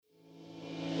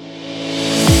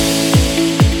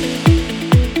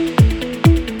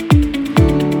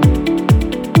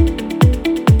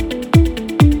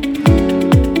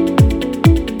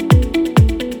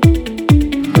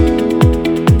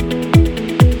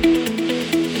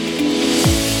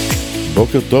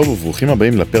בוקר טוב וברוכים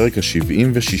הבאים לפרק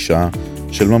ה-76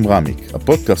 של ממרמיק,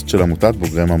 הפודקאסט של עמותת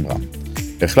בוגרי ממרם.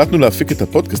 החלטנו להפיק את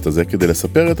הפודקאסט הזה כדי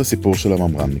לספר את הסיפור של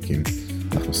הממרמניקים.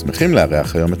 אנחנו שמחים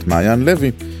לארח היום את מעיין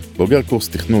לוי, בוגר קורס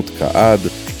תכנות כעד,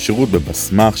 שירות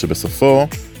בבסמך, שבסופו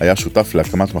היה שותף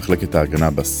להקמת מחלקת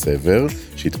ההגנה בסבר,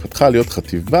 שהתפתחה להיות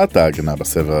חטיבת ההגנה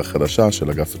בסבר החדשה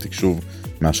של אגף התקשוב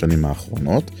מהשנים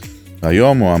האחרונות.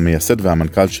 היום הוא המייסד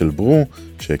והמנכ"ל של ברו,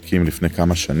 שהקים לפני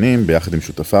כמה שנים ביחד עם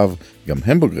שותפיו, גם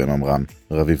הם בוגרי ממרם,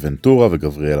 רבי ונטורה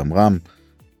וגבריאל אמרם.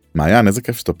 מעיין, איזה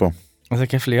כיף שאתה פה. איזה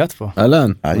כיף להיות פה.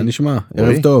 אהלן, מה נשמע?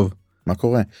 ערב טוב. מה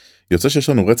קורה? יוצא שיש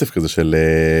לנו רצף כזה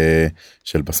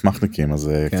של בסמכניקים,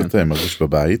 אז קצת מרגיש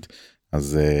בבית.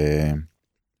 אז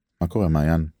מה קורה,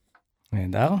 מעיין?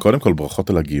 נהדר. קודם כל, ברכות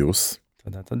על הגיוס.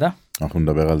 תודה. אנחנו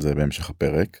נדבר על זה בהמשך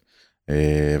הפרק.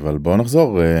 אבל בואו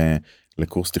נחזור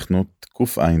לקורס תכנות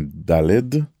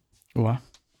קע"ד. וואה.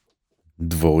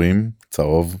 דבורים,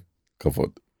 צהוב, כבוד.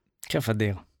 כיף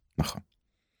אדיר. נכון.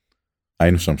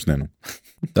 היינו שם שנינו.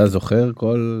 אתה זוכר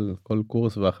כל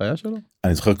קורס והחיה שלו?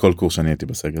 אני זוכר כל קורס שאני הייתי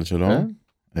בסגל שלו,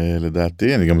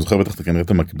 לדעתי. אני גם זוכר בטח כנראה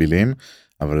את המקבילים,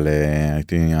 אבל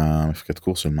הייתי המפקד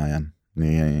קורס של מעיין.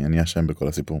 אני אשם בכל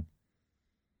הסיפור.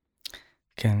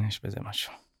 כן, יש בזה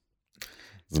משהו.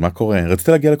 אז מה קורה? רצית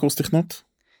להגיע לקורס תכנות?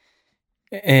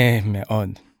 מאוד.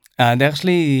 הדרך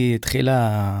שלי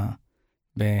התחילה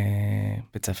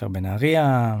בבית ספר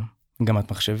בנהריה,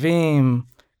 מגמת מחשבים,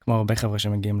 כמו הרבה חבר'ה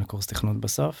שמגיעים לקורס תכנות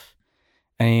בסוף.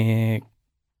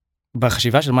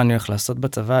 בחשיבה של מה אני הולך לעשות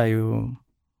בצבא היו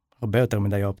הרבה יותר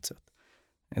מדי אופציות.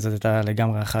 זאת הייתה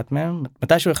לגמרי אחת מהם.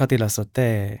 מתישהו החלטתי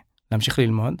להמשיך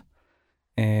ללמוד,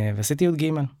 ועשיתי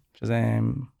י"ג, שזה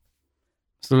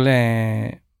מסלול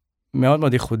מאוד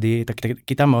מאוד ייחודי,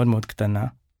 כיתה מאוד מאוד קטנה,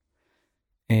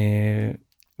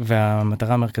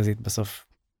 והמטרה המרכזית בסוף,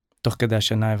 תוך כדי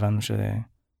השנה הבנו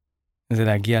שזה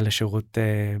להגיע לשירות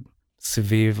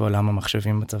סביב עולם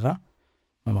המחשבים בצבא.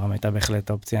 ממרם הייתה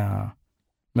בהחלט אופציה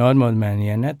מאוד מאוד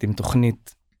מעניינת, עם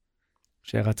תוכנית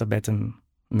שרצה בעצם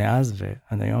מאז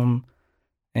ועד היום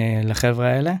לחבר'ה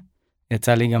האלה.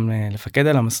 יצא לי גם לפקד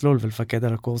על המסלול ולפקד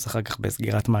על הקורס אחר כך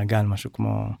בסגירת מעגל, משהו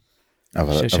כמו...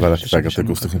 אבל אתה הגעת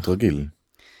לקורס תכנות רגיל.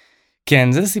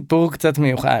 כן, זה סיפור קצת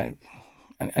מיוחד.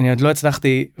 אני עוד לא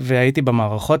הצלחתי, והייתי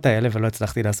במערכות האלה, ולא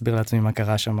הצלחתי להסביר לעצמי מה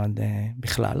קרה שם עד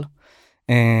בכלל.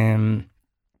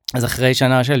 אז אחרי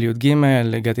שנה של י"ג,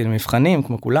 הגעתי למבחנים,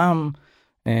 כמו כולם,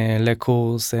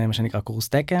 לקורס, מה שנקרא קורס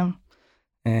תקם,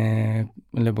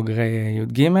 לבוגרי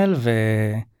י"ג,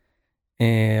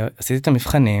 ועשיתי את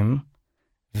המבחנים,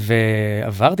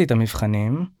 ועברתי את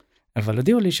המבחנים, אבל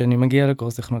הודיעו לי שאני מגיע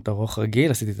לקורס תכנות ארוך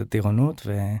רגיל, עשיתי את הטירונות,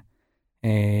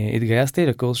 והתגייסתי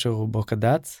לקורס שרובו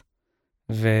קד"צ,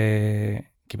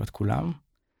 וכמעט כולם.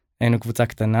 היינו קבוצה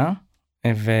קטנה,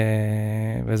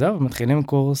 וזהו, מתחילים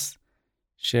קורס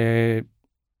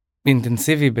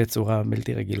שאינטנסיבי בצורה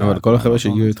בלתי רגילה. אבל כל החבר'ה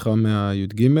שהגיעו איתך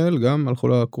מה-י"ג גם הלכו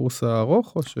לקורס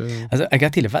הארוך או ש... אז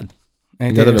הגעתי לבד.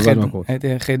 הגעת לבד מהקורס. הייתי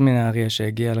היחיד מנהריה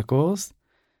שהגיע לקורס.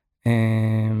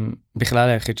 בכלל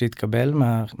היחיד שהתקבל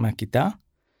מהכיתה.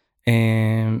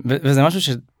 וזה משהו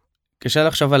שקשה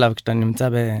לחשוב עליו כשאתה נמצא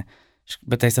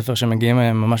בבתי ספר שמגיעים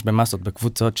ממש במסות,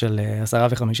 בקבוצות של 10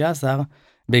 ו-15,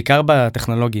 בעיקר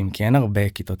בטכנולוגיים, כי אין הרבה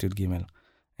כיתות י"ג.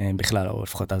 בכלל, או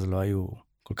לפחות אז לא היו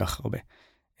כל כך הרבה.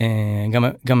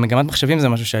 גם מגמת מחשבים זה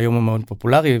משהו שהיום הוא מאוד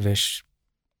פופולרי,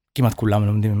 וכמעט כולם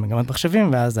לומדים במגמת מחשבים,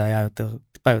 ואז זה היה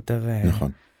טיפה יותר,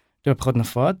 נכון. טיפה פחות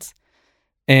נפוץ.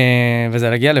 וזה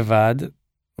להגיע לבד,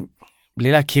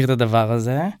 בלי להכיר את הדבר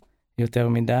הזה, יותר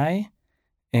מדי.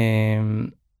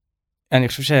 אני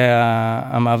חושב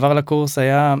שהמעבר לקורס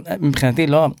היה, מבחינתי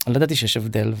לא ידעתי שיש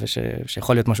הבדל,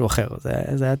 ושיכול להיות משהו אחר,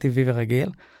 זה היה טבעי ורגיל.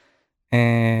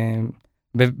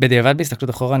 בדיעבד בהסתכלות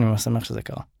אחורה אני ממש שמח שזה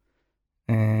קרה.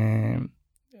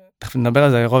 תכף נדבר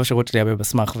על זה, רוב השירות שלי היה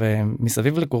בבסמך,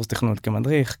 ומסביב לקורס תכנות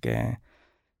כמדריך,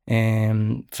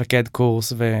 כמפקד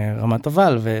קורס ורמת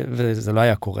אבל, וזה לא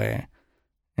היה קורה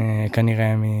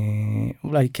כנראה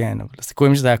אולי כן, אבל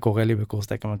הסיכויים שזה היה קורה לי בקורס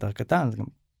תקם יותר קטן, אז גם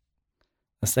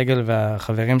הסגל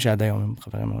והחברים שעד היום הם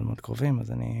חברים מאוד מאוד קרובים,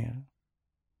 אז אני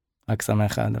רק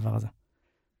שמח על הדבר הזה.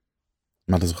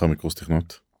 מה אתה זוכר מקורס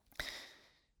תכנות?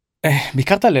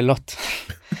 בעיקר את הלילות.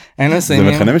 זה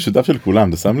מכנה משותף של כולם,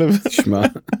 אתה שם לב? תשמע.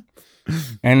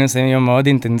 היינו עושים יום מאוד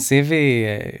אינטנסיבי,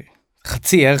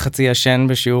 חצי ישן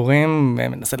בשיעורים,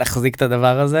 מנסה להחזיק את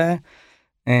הדבר הזה,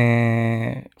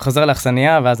 חוזר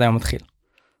לאכסניה ואז היום מתחיל.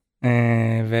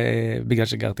 ובגלל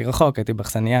שגרתי רחוק, הייתי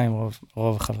באכסניה עם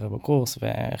רוב חברי בקורס,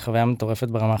 וחוויה מטורפת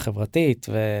ברמה החברתית,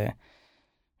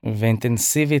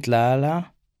 ואינטנסיבית להלאה.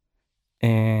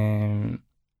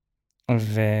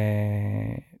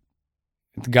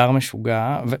 אתגר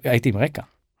משוגע, והייתי עם רקע.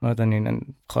 זאת אומרת, אני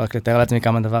יכול רק לתאר לעצמי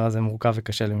כמה הדבר הזה מורכב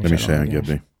וקשה למי שמגיע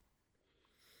בי.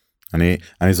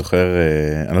 אני זוכר,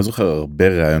 אני לא זוכר הרבה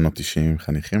רעיונות אישיים עם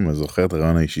חניכים, אבל זוכר את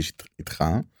הרעיון האישי איתך,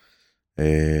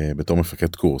 בתור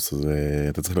מפקד קורס, אז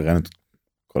אתה צריך לראיין את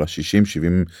כל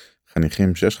ה-60-70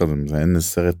 חניכים שיש לך, זה אין איזה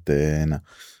סרט עינה.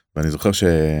 ואני זוכר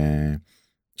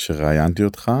שראיינתי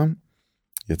אותך,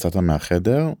 יצאת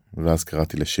מהחדר, ואז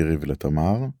קראתי לשירי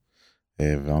ולתמר,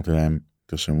 ואמרתי להם,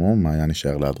 תרשמו מה היה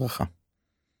נשאר להדרכה.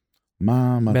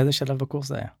 באיזה שלב בקורס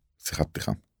זה היה? שיחת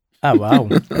פתיחה. וואו.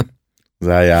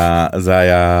 זה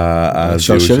היה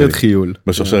שרשרת חיול.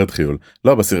 בשרשרת חיול.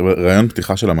 לא, ברעיון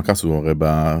פתיחה של המקס הוא הרי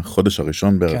בחודש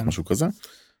הראשון בערך, משהו כזה,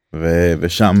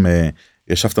 ושם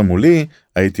ישבת מולי,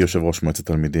 הייתי יושב ראש מועצת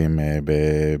תלמידים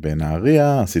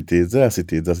בנהריה, עשיתי את זה,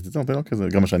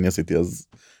 גם מה שאני עשיתי, אז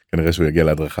כנראה שהוא יגיע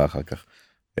להדרכה אחר כך.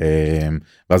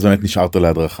 ואז באמת נשארת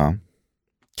להדרכה.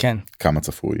 כן. כמה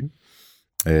צפוי.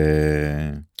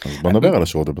 אז בוא נדבר על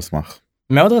השירות הבסמך.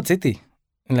 מאוד רציתי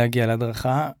להגיע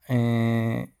להדרכה,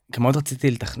 כי מאוד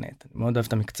רציתי לתכנת, מאוד אוהב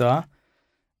את המקצוע.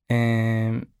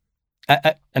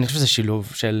 אני חושב שזה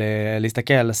שילוב של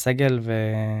להסתכל על הסגל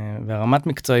והרמת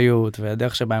מקצועיות,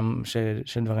 והדרך שבהם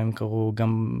שדברים קרו,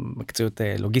 גם מקצועיות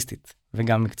לוגיסטית,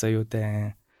 וגם מקצועיות,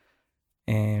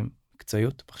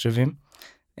 מחשבים,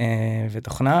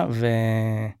 ותוכנה,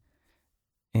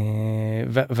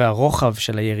 והרוחב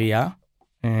של היריעה.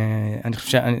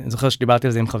 אני זוכר שדיברתי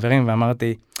על זה עם חברים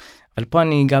ואמרתי, אבל פה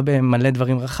אני אגע במלא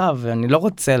דברים רחב, ואני לא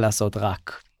רוצה לעשות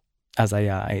רק. אז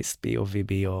היה ASP או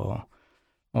VB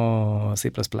או C++.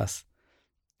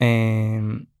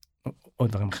 או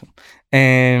דברים אחרים.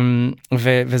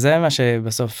 וזה מה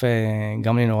שבסוף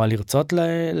גם לי נורא לרצות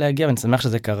להגיע, ואני שמח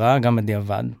שזה קרה, גם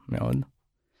בדיעבד מאוד.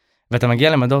 ואתה מגיע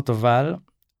למדור תובל,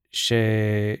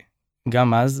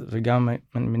 שגם אז, וגם,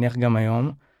 אני מניח גם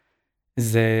היום,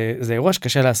 זה אירוע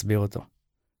שקשה להסביר אותו.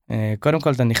 קודם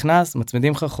כל אתה נכנס,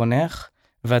 מצמידים לך חונך,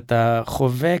 ואתה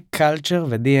חווה קלצ'ר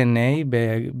ו-DNA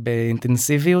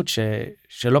באינטנסיביות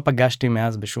שלא פגשתי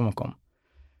מאז בשום מקום.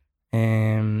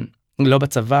 לא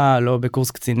בצבא, לא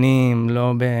בקורס קצינים,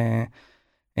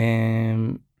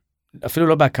 אפילו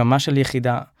לא בהקמה של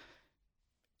יחידה.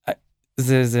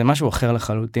 זה משהו אחר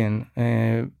לחלוטין.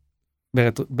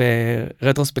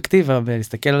 ברטרוספקטיבה,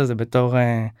 ולהסתכל על זה בתור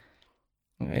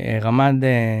רמד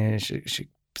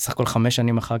שבסך הכל 5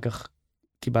 שנים אחר כך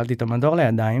קיבלתי את המדור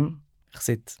לידיים,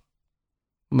 יחסית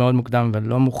מאוד מוקדם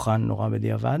ולא מוכן נורא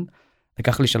בדיעבד.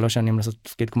 לקח לי 3 שנים לעשות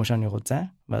תפקיד כמו שאני רוצה,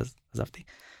 ואז עזבתי.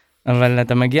 אבל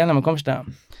אתה מגיע למקום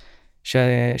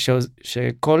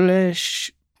שכל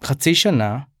חצי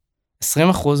שנה, 20%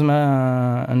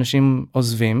 מהאנשים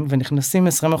עוזבים, ונכנסים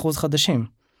 20% חדשים.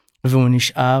 והוא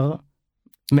נשאר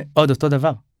מאוד אותו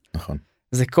דבר. נכון.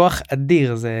 זה כוח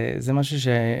אדיר, זה משהו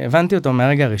שהבנתי אותו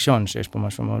מהרגע הראשון, שיש פה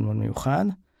משהו מאוד מאוד מיוחד.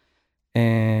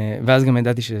 ואז גם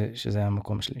ידעתי שזה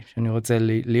המקום שלי, שאני רוצה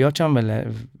להיות שם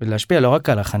ולהשפיע לא רק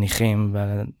על החניכים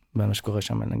ועל מה שקורה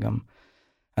שם, אלא גם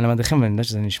על המדריכים, ואני יודע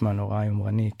שזה נשמע נורא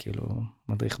יומרני, כאילו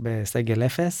מדריך בסגל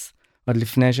 0, עוד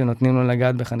לפני שנותנים לו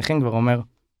לגעת בחניכים, כבר אומר,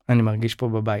 אני מרגיש פה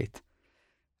בבית.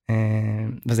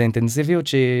 וזו אינטנסיביות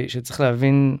שצריך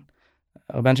להבין,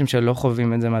 הרבה אנשים שלא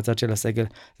חווים את זה מהצד של הסגל, זו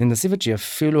אינטנסיביות שהיא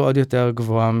אפילו עוד יותר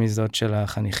גבוהה מזאת של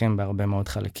החניכים בהרבה מאוד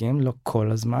חלקים, לא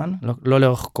כל הזמן, לא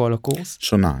לאורך כל הקורס.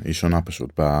 היא שונה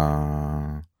פשוט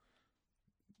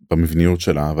במבניות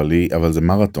שלה, אבל זה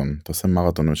מרתון, אתה עושה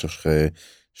מרתון במשך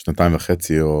 2.5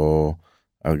 או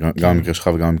גם במקרה שלך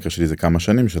וגם במקרה שלי זה כמה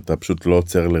שנים, שאתה פשוט לא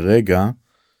עוצר לרגע.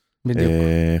 בדיוק.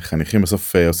 חניכים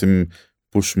בסוף עושים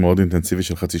פוש מאוד אינטנסיבי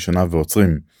של חצי שנה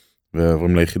ועוצרים,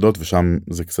 ועוברים ליחידות, ושם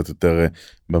זה קצת יותר,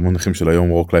 במונחים של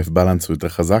היום, work-life balance הוא יותר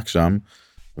חזק שם,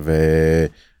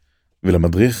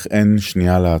 ולמדריך אין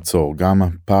שנייה לעצור, גם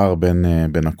הפער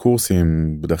בין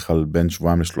הקורסים, בדרך כלל בין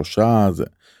 2 ל3, זה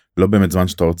לא באמת זמן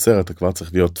שאתה עוצר, אתה כבר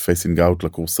צריך להיות facing out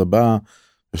לקורס הבא,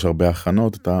 יש הרבה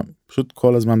הכנות, אתה פשוט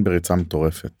כל הזמן בריצה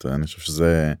מטורפת, אני חושב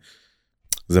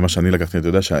שזה מה שאני לקחתי, אתה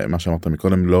יודע, מה שאמרת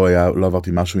מקודם, לא עברתי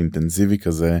משהו אינטנסיבי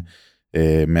כזה,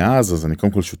 מאז, אז אני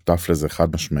קודם כל שותף לזה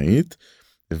חד משמעית,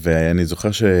 ואני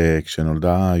זוכר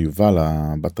שכשנולדה יובל,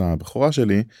 הבת הבכורה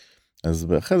שלי, אז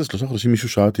אחרי זה 3 חודשים מישהו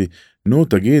שאל אותי, נו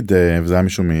תגיד, וזה היה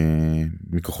מישהו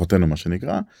מכוחותינו מה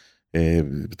שנקרא,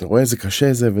 אתה רואה איזה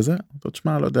קשה זה וזה, אתה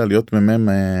תשמע, לא יודע, להיות ממם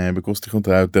בקורס תכנות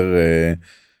היה יותר,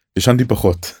 ישנתי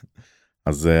פחות,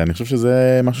 אז אני חושב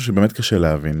שזה משהו שבאמת קשה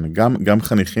להבין, גם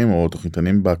חניכים או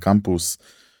תוכניתנים בקמפוס,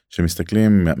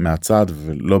 שמסתכלים מהצד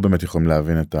ולא באמת יכולים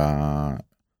להבין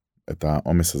את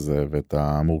העומס הזה ואת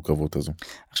המורכבות הזו.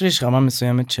 אני חושב שיש רמה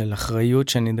מסוימת של אחריות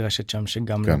שנדרשת שם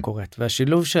שגם לא קורית,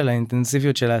 והשילוב של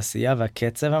האינטנסיביות של העשייה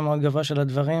והקצב המאוד גבוה של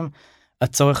הדברים,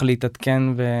 הצורך להתעדכן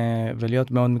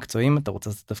ולהיות מאוד מקצועיים, אתה רוצה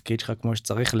לעשות את התפקיד שלך כמו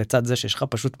שצריך, לצד זה שיש לך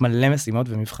פשוט מלא משימות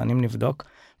ומבחנים לבדוק,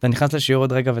 אתה נכנס לשיעור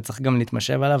עוד רגע וצריך גם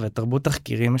להתמשב עליו, ותרבות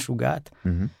תחקירים משוגעת.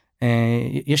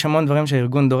 יש המון דברים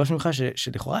שהארגון דורש ממך,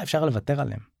 שלכאורה אפשר לוותר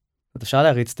עליהם. אפשר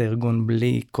להריץ את הארגון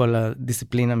בלי כל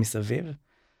הדיסציפלינה מסביב,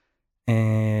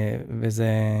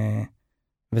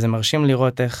 וזה מרשים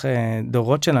לראות איך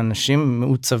דורות של אנשים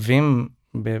מעוצבים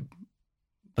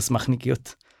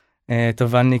בסמכניקיות,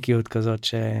 תובעניקיות כזאת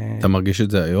אתה מרגיש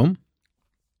את זה היום?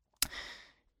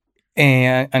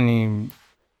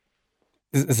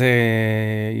 זה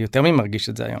יותר ממרגיש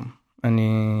את זה היום.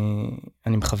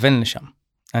 אני מכוון לשם.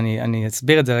 אני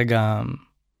אסביר את זה רגע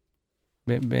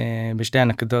בשתי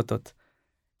אנקדוטות.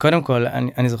 קודם כל,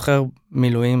 אני זוכר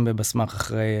מילואים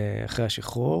בבסמך אחרי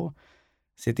השחרור.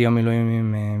 עשיתי יום מילואים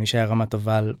עם מי שהיה רמת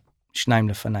תובל, 2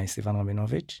 לפניי, סיוון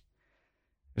רבינוביץ'.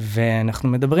 ואנחנו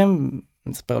מדברים,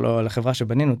 נספר לו על החברה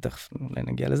שבנינו, תכף אולי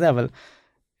נגיע לזה, אבל,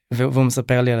 והוא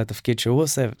מספר לי על התפקיד שהוא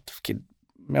עושה, תפקיד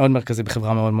מאוד מרכזי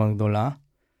בחברה מאוד מאוד גדולה.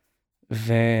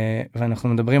 ואנחנו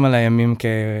מדברים על הימים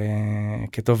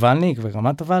כתובלניק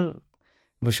ורמת תובל,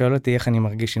 והוא שואל אותי איך אני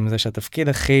מרגיש עם זה שהתפקיד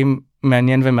הכי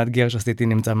מעניין ומאתגר שעשיתי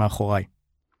נמצא מאחוריי.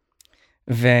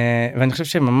 ואני חושב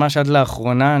שממש עד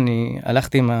לאחרונה אני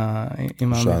הלכתי עם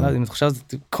התחושה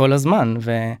הזאת כל הזמן,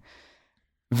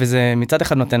 וזה מצד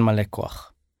אחד נותן מלא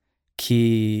כוח.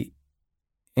 כי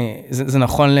זה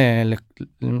נכון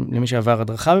למי שעבר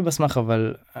הדרכה בבסמך,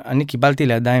 אבל אני קיבלתי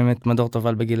לידיים את מדור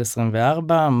תובל בגיל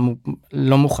 24,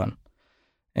 לא מוכן.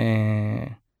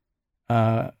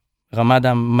 הרמד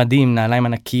המדהים, נעליים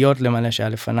ענקיות למלא שהיה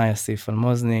לפניי, אסיף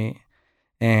אלמוזני,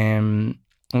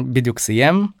 בדיוק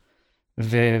סיים,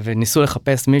 וניסו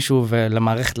לחפש מישהו,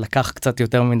 ולמערכת לקח קצת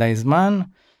יותר מדי זמן,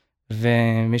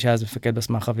 ומי שהיה אז מפקד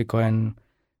בסמך, אבי כהן,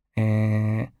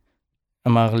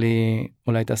 אמר לי,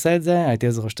 אולי תעשה את זה, הייתי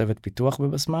אז ראש צוות פיתוח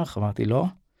בבסמך, אמרתי לא,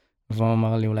 והוא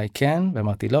אמר לי אולי כן,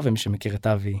 ואמרתי לא, ומי שמכיר את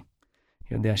אבי,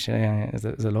 יודע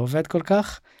שזה לא עובד כל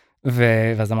כך,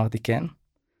 ואז אמרתי כן,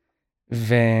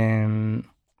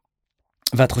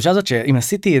 והתחושה הזאת שאם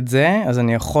עשיתי את זה, אז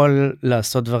אני יכול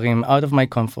לעשות דברים out of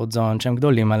my comfort zone, שהם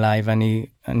גדולים עליי, ואני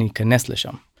אכנס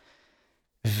לשם.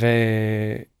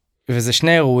 וזה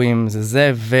שני אירועים,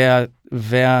 זה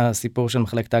והסיפור של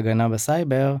מחלקת ההגנה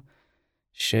בסייבר,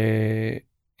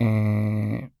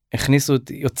 שהכניסו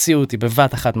אותי, יוציאו אותי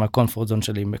בבת אחת מהקומפורט זון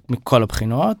שלי, מכל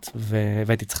הבחינות,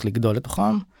 והייתי צריך לגדול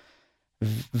לתוכם,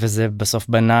 וזה בסוף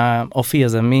בנה אופי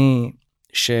יזמי,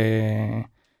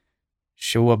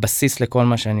 שהוא הבסיס לכל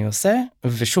מה שאני עושה,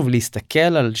 ושוב, להסתכל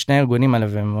על שני הארגונים האלה,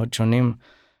 והם מאוד שונים,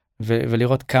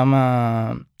 ולראות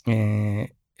כמה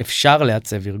אפשר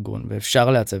לעצב ארגון, ואפשר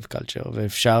לעצב קלצ'ר,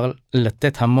 ואפשר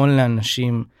לתת המון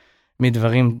לאנשים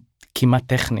מדברים כמעט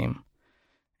טכניים,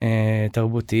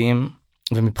 תרבותיים,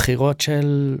 ומבחירות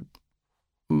של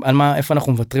על מה, איפה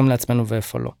אנחנו מוותרים לעצמנו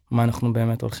ואיפה לא, מה אנחנו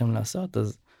באמת הולכים לעשות,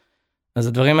 אז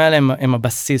הדברים האלה הם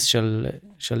הבסיס של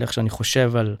איך שאני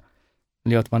חושב על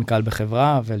להיות מנכ"ל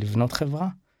בחברה ולבנות חברה,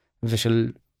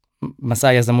 ושל מסע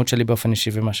היזמות שלי באופן אישי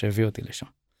ומה שהביא אותי לשם.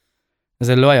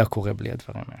 זה לא היה קורה בלי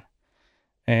הדברים האלה.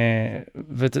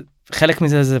 וחלק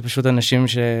מזה זה פשוט אנשים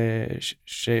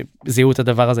שזיהו את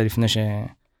הדבר הזה לפני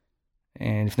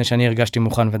שאני הרגשתי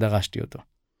מוכן ודרשתי אותו.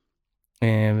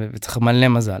 וצריך מלא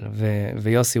מזל,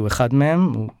 ויוסי הוא אחד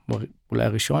מהם, הוא אולי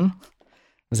הראשון,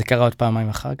 וזה קרה עוד פעמיים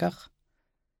אחר כך.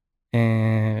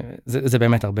 זה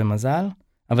באמת הרבה מזל,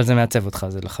 אבל זה מעצב אותך,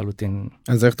 זה לחלוטין.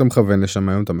 אז איך אתה מכוון לשם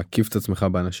היום? אתה מקיף את עצמך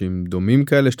באנשים דומים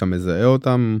כאלה, שאתה מזהה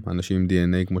אותם, אנשים עם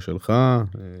DNA כמו שלך?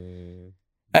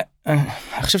 אני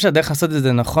חושב שהדרך לעשות את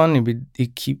זה נכון,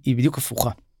 היא בדיוק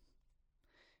הפוכה.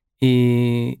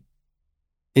 היא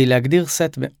להגדיר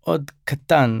סט מאוד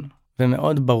קטן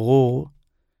ומאוד ברור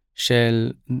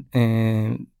של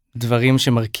דברים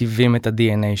שמרכיבים את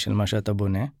ה-DNA של מה שאתה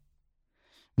בונה,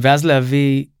 ואז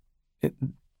להביא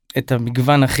את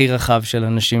המגוון הכי רחב של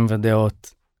אנשים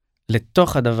ודעות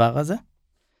לתוך הדבר הזה,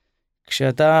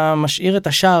 כשאתה משאיר את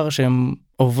השער שהם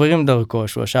עוברים דרכו,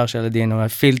 שהוא השער של ה-DNA, או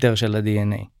הפילטר של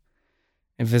ה-DNA.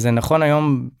 וזה נכון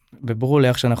היום בברור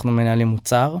לאיך שאנחנו מנהלים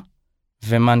מוצר,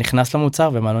 ומה נכנס למוצר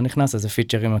ומה לא נכנס, איזה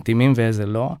פיצ'רים מתאימים ואיזה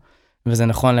לא, וזה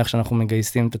נכון לאיך שאנחנו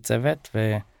מגייסים את הצוות,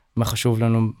 ומה חשוב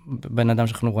לנו בן אדם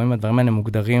שאנחנו רואים, הדברים האלה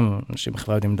מוגדרים, אנשים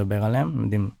בכלל יודעים לדבר עליהם,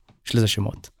 יודעים, יש לזה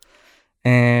שמות.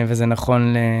 וזה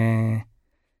נכון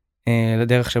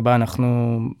לדרך שבה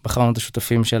אנחנו בחרנו את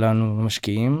השותפים שלנו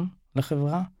משקיעים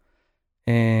לחברה,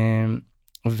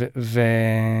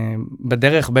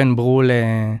 ובדרך בין ברור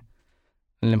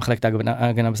למחלקת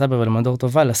ההגנה בסייבר ולמדור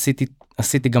תובל,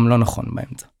 עשיתי גם לא נכון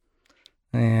באמצע.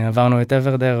 עברנו את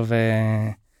אברדר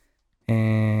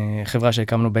חברה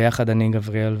שהקמנו ביחד, אני,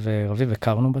 גבריאל ורביב,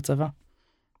 הכרנו בצבא.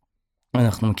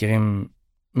 אנחנו מכירים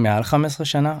מעל 15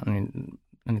 שנה,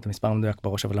 אני את המספר המדויק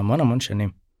בראש, אבל המון שנים.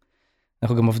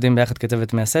 אנחנו גם עובדים ביחד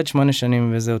כצוות מייסד 8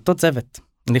 שנים, וזה אותו צוות.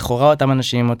 לכאורה אותם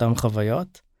אנשים, אותם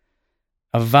חוויות.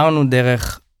 עברנו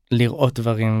דרך לראות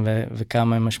דברים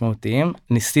וכמה הם משמעותיים.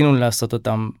 ניסינו לעשות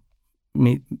אותם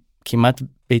כמעט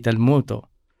בהתעלמות, או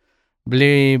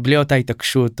בלי אותה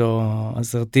התעקשות או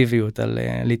אסרטיביות על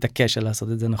להתעקש על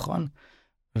לעשות את זה נכון.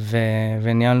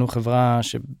 וניהלנו חברה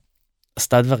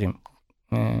שעשתה דברים.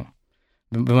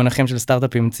 במונחים של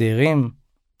סטארט-אפים צעירים,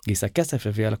 גייסה כסף,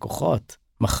 הביאה לקוחות,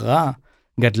 מכרה,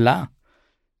 גדלה.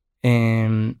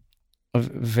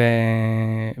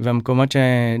 והמקומות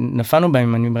שנפלנו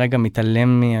בהם, אני רגע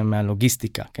מתעלם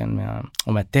מהלוגיסטיקה, כן?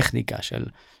 או מהטכניקה של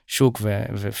שוק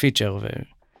ופיצ'ר,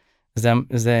 זה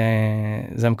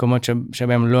המקומות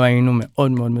שבהם לא היינו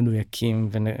מאוד מאוד מדויקים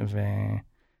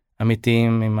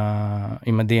ואמיתיים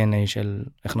עם ה-DNA של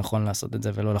איך נכון לעשות את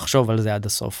זה, ולא לחשוב על זה עד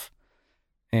הסוף.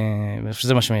 ואני חושב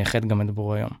שזה מה שמייחד גם את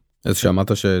בורו היום. אז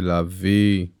שאמרת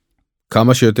שלהביא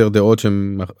כמה שיותר דעות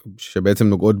שבעצם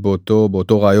נוגעות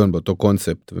באותו רעיון, באותו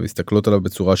קונספט, ומסתכלות עליו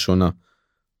בצורה שונה.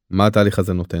 מה התהליך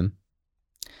הזה נותן?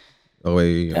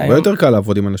 הרבה יותר קל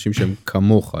לעבוד עם אנשים שהם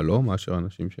כמוך, לא? מאשר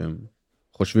אנשים שהם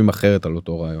חושבים אחרת על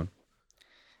אותו רעיון.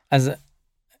 אז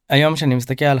היום שאני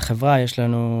מסתכל על החברה, יש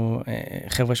לנו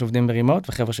חבר'ה שעובדים ברימוט,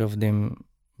 וחבר'ה שעובדים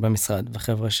במשרד,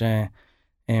 וחבר'ה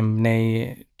שהם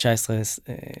בני 19,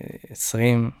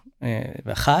 20,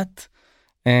 ואחת,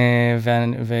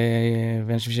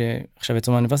 ואנשים שעכשיו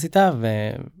יצאו מהאוניברסיטה,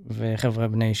 וחבר'ה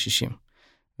בני 60.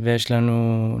 ויש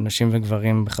לנו נשים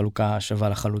וגברים בחלוקה שווה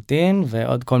לחלוטין,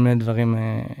 ועוד כל מיני דברים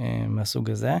מהסוג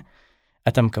הזה.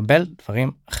 אתה מקבל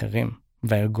דברים אחרים,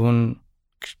 והארגון,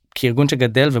 כארגון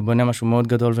שגדל ובונה משהו מאוד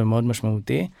גדול ומאוד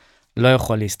משמעותי, לא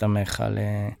יכול להסתמך על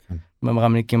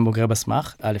ממר"מניקים בוגרי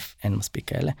בסמך, א', אין מספיק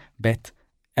כאלה, ב',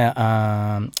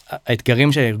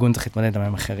 האתגרים שהארגון צריך להתמודד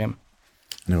עם אחרים.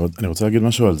 אני רוצה להגיד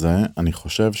משהו על זה. אני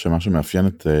חושב שמה שמאפיין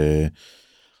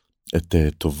את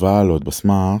תובל או את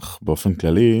בסמך באופן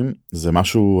כללי, זה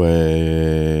משהו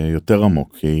יותר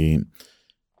עמוק, כי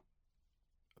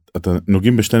אתה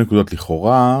נוגעים בשתי נקודות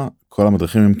לכאורה, כל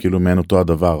המדריכים הם כאילו מעין אותו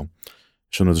הדבר.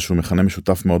 יש לנו איזשהו מכנה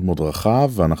משותף מאוד מאוד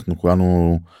רחב, ואנחנו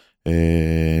כולנו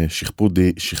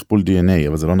שכפול DNA,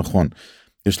 אבל זה לא נכון.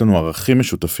 יש לנו ערכים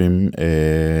משותפים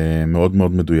מאוד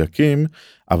מאוד מדויקים,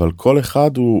 אבל כל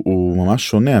אחד הוא ממש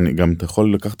שונה. גם אתה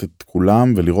יכול לקחת את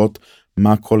כולם ולראות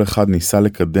מה כל אחד ניסה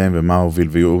לקדם ומה הוביל,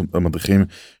 ויהיו המדריכים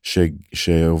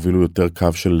שהובילו יותר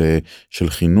קו של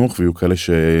חינוך, ויהיו כאלה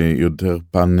שיותר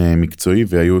פן מקצועי,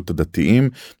 והיו את הדתיים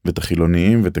ואת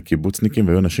החילוניים ואת הקיבוצניקים,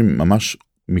 והיו אנשים ממש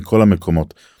מכל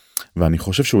המקומות. ואני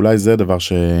חושב שאולי זה הדבר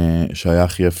שהיה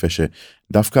הכי יפה,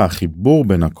 שדווקא החיבור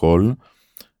בין הכל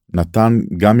נתן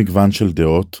גם מגוון של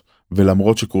דעות,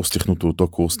 ולמרות שקורס תכנות הוא אותו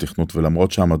קורס תכנות,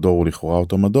 ולמרות שהמדור הוא לכאורה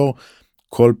אותו מדור,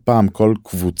 כל פעם, כל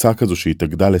קבוצה כזו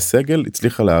שהתאגדה לסגל,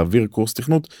 הצליחה להעביר קורס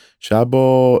תכנות, שהיה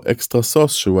בו אקסטרה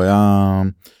סוס, שהוא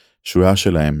היה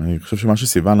שלהם. אני חושב שמה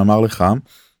שסיוון אמר לך,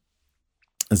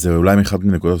 זה אולי מאחד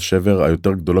מנקודות השבר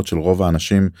היותר גדולות של רוב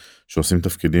האנשים, שעושים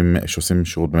תפקידים, שעושים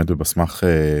שירות באמת בבסמך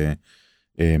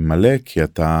מלא, כי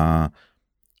אתה,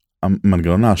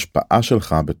 מנגנון ההשפעה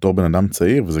שלך בתור בן אדם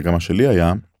צעיר, וזה גם מה שלי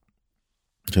היה,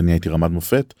 שאני הייתי רמ"ד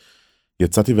מופת,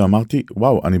 יצאתי ואמרתי,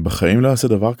 וואו, אני בחיים לא אעשה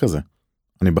דבר כזה.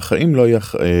 אני בחיים לא אהיה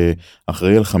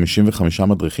אחראי על 55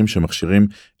 מדריכים שמכשירים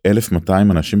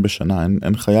 1,200 אנשים בשנה,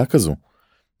 אין חיה כזו.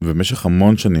 ובמשך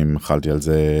המון שנים אכלתי על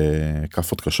זה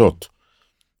כפות קשות.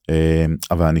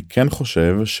 אבל אני כן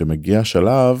חושב שמגיע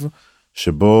השלב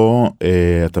שבו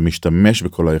אתה משתמש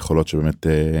בכל היכולות שבאמת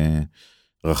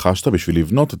רכשת בשביל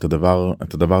לבנות את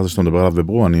הדבר הזה שאתה מדבר עליו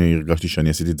בברו. אני הרגשתי שאני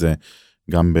עשיתי את זה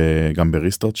גם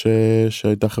בריסטארט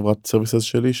שהייתה חברת סרוויסס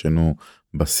שלי, שהיינו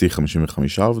ב-C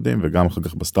 55 עובדים, וגם אחר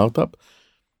כך בסטארט-אפ.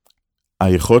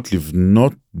 היכולת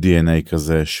לבנות DNA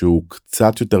כזה, שהוא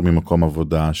קצת יותר ממקום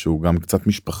עבודה, שהוא גם קצת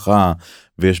משפחה,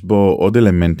 ויש בו עוד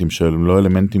אלמנטים שהם לא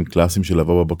אלמנטים קלאסיים של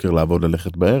לבוא בבוקר לעבוד,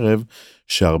 ללכת בערב,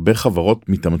 שהרבה חברות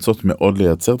מתאמצות מאוד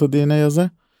לייצר את ה-DNA הזה.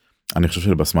 אני חושב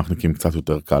שלבסמכניקים קצת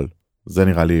יותר קל. זה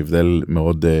נראה לי הבדל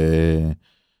מאוד,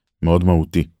 מאוד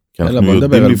מהותי. כי אנחנו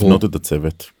יודעים לבנות את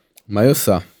הצוות. מה היא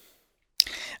עושה?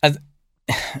 אז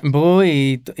ברו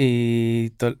היא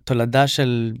תולדה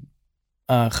של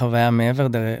החוויה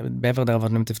בעבר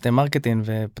דרבות למצפתי מרקטינג,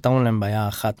 ופתרנו להם בעיה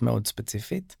אחת מאוד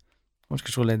ספציפית, כמו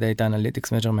שקשור לדאטה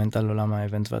אנליטיקס, מז'רמנט על עולם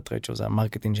האבנט והטרייד שואו, זה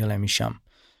המרקטינג שלהם משם.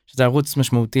 שזה ערוץ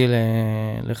משמעותי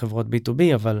לחברות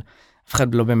B2B, אבל אף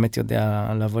אחד לא באמת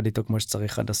יודע לעבוד איתו כמו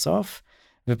שצריך עד הסוף,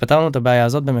 ופתרנו את הבעיה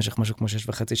הזאת במשך משהו כמו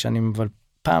 6.5 שנים, אבל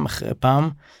פעם אחרי פעם,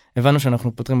 הבנו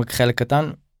שאנחנו פותרים רק חלק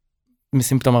קטן,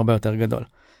 מסימפטום הרבה יותר גדול.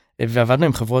 ועבדנו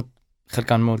עם חברות,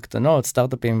 חלקן מאוד קטנות,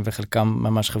 סטארט-אפים, וחלקם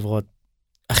ממש חברות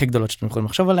הכי גדולות שאתם יכולים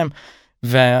לחשוב עליהם,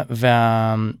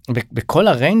 ובכל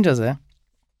הריינג' הזה,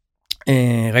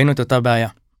 ראינו את אותה בעיה,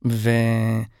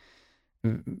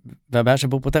 והבעיה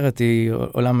שבור פותרת היא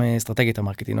עולם אסטרטגית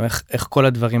המרקטינג, או איך כל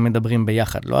הדברים מדברים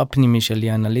ביחד, לא הפנימי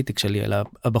שלי, האנליטיק שלי, אלא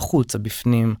הבחוץ,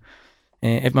 הבפנים,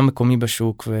 מה מקומי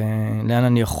בשוק, ולאן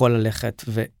אני יכול ללכת,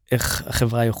 ואיך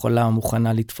החברה יכולה,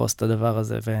 מוכנה לתפוס את הדבר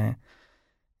הזה,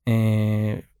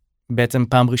 ובעצם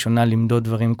פעם ראשונה למדוד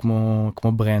דברים כמו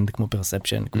ברנד, כמו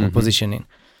פרספשן, כמו פוזישנינג,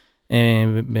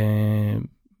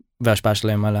 וההשפעה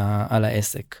שלהם על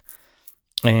העסק.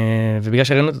 ובגלל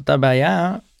שראינו את אותה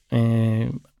בעיה,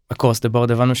 across the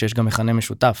board הבנו שיש גם מכנה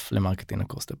משותף למרקטינג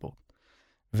across the board.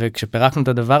 וכשפירקנו את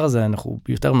הדבר הזה, אנחנו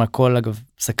יותר מהכל, אגב,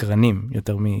 סקרנים,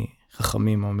 יותר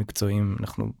מחכמים או מקצועיים,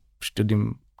 אנחנו פשוט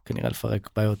יודעים כנראה לפרק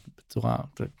בעיות בצורה,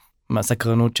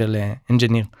 מהסקרנות של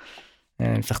אנג'יניר.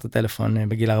 נפתח את הטלפון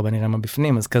בגיל 4 נראה מה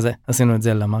בפנים, אז כזה, עשינו את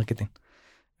זה למרקטינג.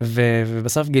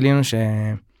 ובסוף גילינו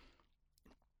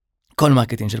כל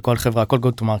מרקטינג של כל חברה, כל go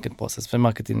to market process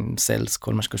ומרקטינג סיילס,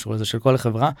 כל מה שקשור לזה של כל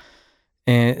החברה,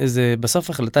 זה בסוף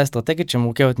החלטה אסטרטגית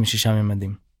שמורכבת מ6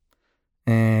 ממדים.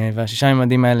 וה6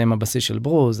 ממדים האלה הם הבסיס של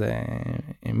ברו, זה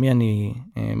מי אני,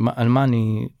 על מה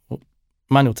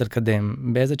אני רוצה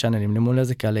לקדם, באיזה צ'אנלים, למול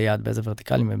איזה קהלי יעד, באיזה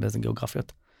ורטיקלים ובאיזה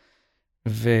גיאוגרפיות.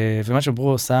 ומה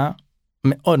שברו עושה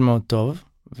מאוד מאוד טוב,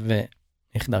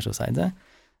 ויחידה שעושה את זה,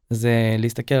 זה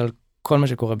להסתכל על כל מה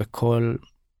שקורה בכל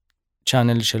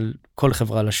צ'אנל של כל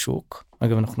חברה לשוק.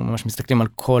 אגב, אנחנו ממש מסתכלים על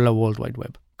כל ה-World Wide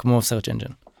Web, כמו Search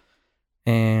Engine.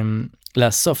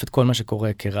 לאסוף את כל מה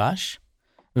שקורה כרעש,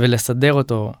 ולסדר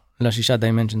אותו ל6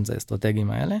 dimensions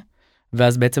האסטרטגיים האלה,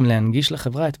 ואז בעצם להנגיש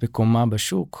לחברה את מקומה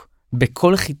בשוק,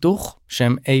 בכל חיתוך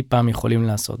שהם אי פעם יכולים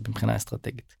לעשות מבחינה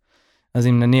אסטרטגית. אז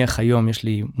אם נניח היום יש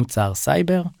לי מוצר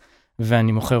סייבר,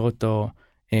 ואני מוכר אותו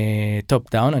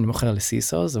טופ דאון, אני מוכר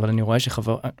ל-CISOs, אבל אני רואה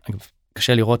אגב,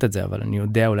 קשה לראות את זה, אבל אני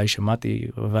יודע, אולי שמעתי,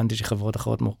 הבנתי שחברות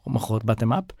אחרות מוכרות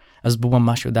בטם אפ, אז בו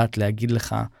ממש יודעת להגיד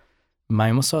לך מה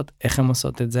הן עושות, איך הן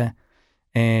עושות את זה,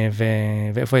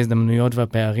 ואיפה ההזדמנויות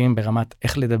והפערים ברמת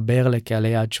איך לדבר לקהלי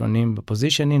יעד שונים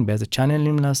בפוזישנינג, באיזה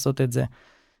צ'אנלים לעשות את זה,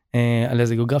 על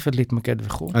איזה גיאוגרפיות להתמקד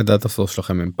וכו'. הדאטה סורס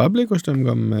שלכם הם פאבליק, או שאתם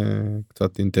גם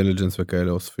קצת אינטליג'נס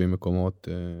וכאלה אוספים מקומות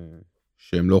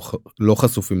שהם לא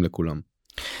חשופים לכולם?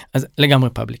 אז לגמרי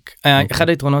פאבליק. אחד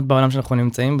היתרונות בעולם שאנחנו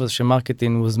נמצאים בו זה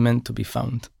שמרקטינג was meant to be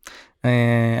found.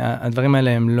 הדברים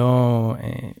האלה הם לא,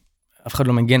 אף אחד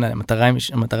לא מגן עליהם,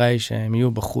 המטרה היא שהם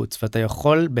יהיו בחוץ, ואתה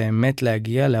יכול באמת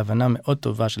להגיע להבנה מאוד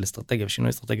טובה של אסטרטגיה ושינוי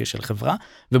אסטרטגיה של חברה,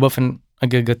 ובאופן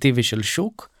אגרגטיבי של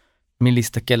שוק,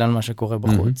 מלהסתכל על מה שקורה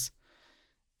בחוץ.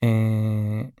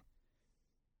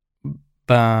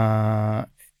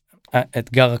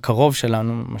 האתגר הקרוב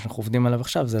שלנו, מה שאנחנו עובדים עליו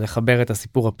עכשיו, זה לחבר את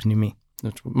הסיפור הפנימי.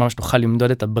 ממש תוכל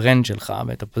למדוד את הברנד שלך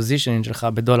ואת הפוזישנינג שלך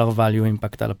בדולר value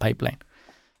אימפקט על הפייפליין.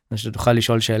 אז שתוכל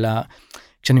לשאול שאלה,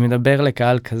 כשאני מדבר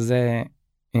לקהל כזה,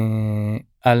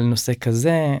 על נושא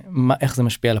כזה, איך זה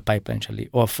משפיע על הפייפליין שלי,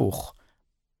 או הפוך.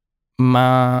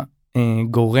 מה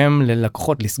גורם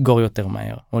ללקוחות לסגור יותר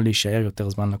מהר, או להישאר יותר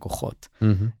זמן לקוחות.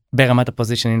 ברמת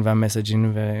הפוזישנינג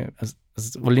והמסג'ינג,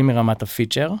 אז עולים מרמת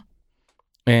הפיצ'ר,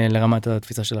 לרמת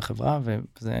התפיסה של החברה,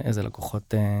 ואיזה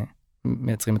לקוחות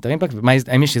מייצרים את האימפקט,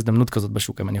 והאם יש הזדמנות כזאת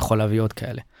בשוק, אם אני יכול להביא עוד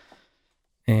כאלה.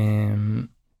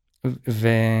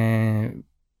 ומה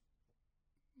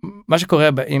שקורה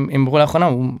עם ברו לאחרונה,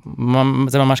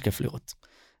 זה ממש כיף לראות.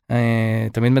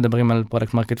 תמיד מדברים על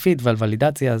פרודקט מרקט פיט ועל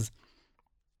ולידציה, אז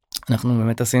אנחנו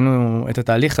באמת עשינו את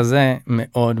התהליך הזה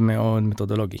מאוד מאוד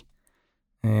מתודולוגי.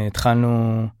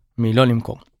 התחלנו מלא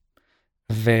למכור,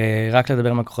 ורק לדבר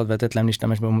עם לקוחות ולתת להם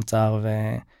להשתמש במוצר,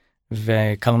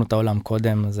 והכרנו את העולם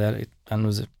קודם, אז היה לנו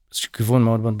איזה כיוון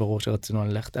מאוד מאוד ברור שרצינו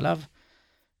ללכת אליו,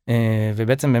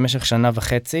 ובעצם במשך 1.5 שנה,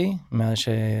 מאז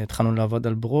שהתחלנו לעבוד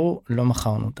על ברו, לא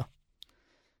מכרנו אותה.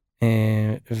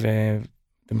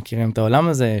 ואתם מכירים את העולם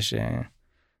הזה,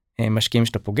 שמשקיעים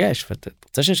שאתה פוגש, ואתה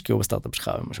רוצה שישקיעו בסטארט-אפ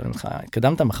שלך, ומשהו לך,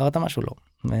 התקדמת, מכרת משהו? לא.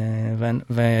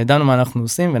 וידענו מה אנחנו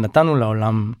עושים, ונתנו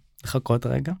לעולם לחכות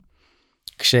רגע.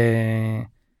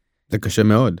 זה קשה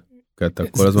מאוד. כי אתה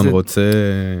כל הזמן רוצה,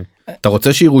 אתה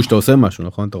רוצה שיראו שאתה עושה משהו,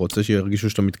 נכון? אתה רוצה שירגישו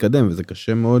שאתה מתקדם, וזה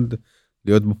קשה מאוד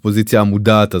להיות בפוזיציה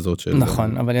המודעת הזאת.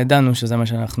 נכון, אבל ידענו שזה מה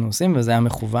שאנחנו עושים, וזה היה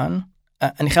מכוון.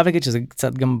 אני חייב להגיד שזה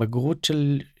קצת גם בגרות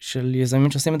של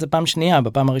יזמים שעושים את זה פעם שנייה,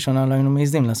 בפעם הראשונה לא היינו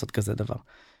מעיזים לעשות כזה דבר.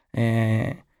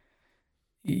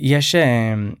 יש,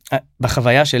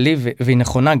 בחוויה שלי, והיא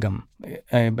נכונה גם,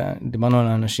 דיברנו על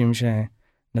האנשים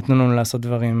נתנו לנו לעשות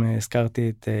דברים, הזכרתי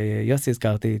את יוסי,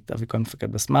 הזכרתי את אבי כהן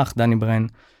מפקד בסמך, דני ברן,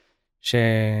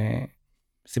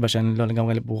 סיבה שאני לא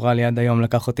לגמרי ברורה לי עד היום,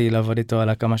 לקח אותי לעבוד איתו על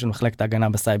הקמה של מחלקת ההגנה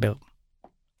בסייבר.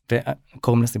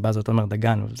 וקוראים לסיבה הזאת עומר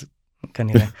דגן, אבל זה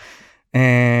כנראה.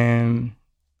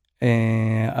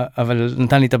 אבל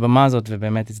נתן לי את הבמה הזאת,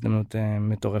 ובאמת הזדמנות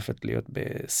מטורפת להיות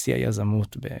בשיא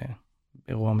היזמות,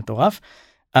 באירוע מטורף.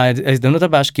 ההזדמנות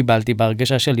הבאה שקיבלתי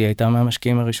בהרגשה שלי הייתה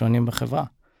מהמשקיעים הראשונים בחברה.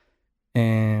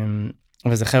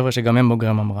 וזה חבר'ה שגם הם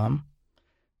בוגרי ממר"ם,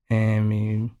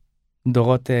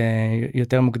 מדורות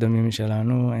יותר מוקדמים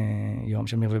משלנו, יום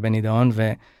שמיר ובני דאון,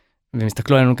 והם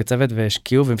הסתכלו עלינו כצוות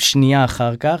והשקיעו, ושנייה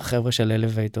אחר כך, חבר'ה של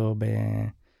אלווייטור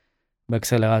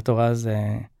באקסלרטור אז,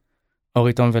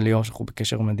 אורי תום וליאור, שאנחנו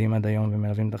בקשר מדהים עד היום,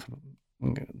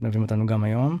 ומלווים אותנו גם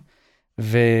היום,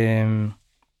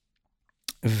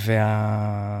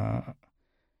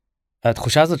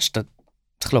 והתחושה הזאת שאתה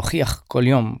צריך להוכיח כל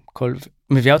יום,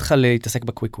 מביאה אותך להתעסק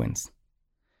בקוויק ווינס.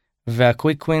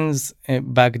 והקוויק ווינס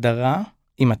בהגדרה,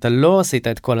 אם אתה לא עשית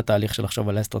את כל התהליך של לחשוב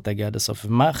על האסטרטגיה עד הסוף,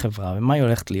 ומה החברה, ומה היא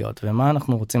הולכת להיות, ומה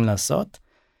אנחנו רוצים לעשות,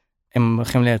 הם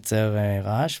הולכים לייצר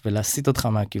רעש, ולהסיט אותך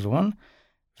מהכיוון,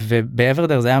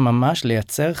 ובאברדר זה היה ממש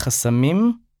לייצר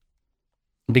חסמים,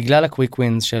 בגלל הקוויק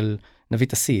ווינס של נביא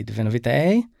את ה-seed ונביא את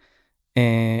ה-A,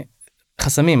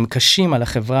 חסמים קשים על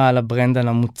החברה, על הברנד, על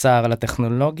המוצר, על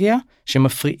הטכנולוגיה,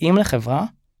 שמפריעים לחברה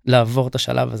לעבור את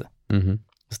השלב הזה.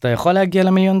 אז אתה יכול להגיע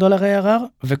 $1,000,000 ARR,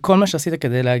 וכל מה שעשית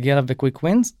כדי להגיע אליו בקוויק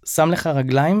ווינס, שם לך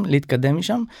רגליים להתקדם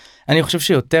משם. אני חושב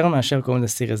שיותר מאשר כל מיני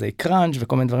סיריז קראנץ'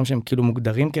 וכל מיני דברים שהם כאילו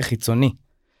מוגדרים כחיצוני.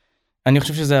 אני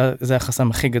חושב שזה החסם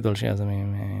הכי גדול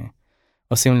שיזמים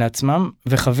עושים לעצמם,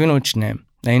 וחווינו את שניהם.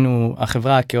 היינו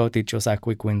החברה הכאוטית שעושה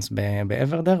קוויק ווינס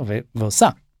באברדר, ועושה,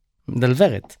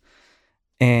 דלברת.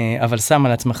 אבל שם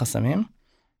על עצמה חסמים,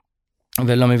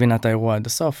 ולא מבינה את האירוע עד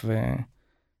הסוף,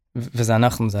 וזה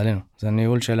אנחנו, זה עלינו. זה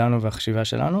הניהול שלנו והחשיבה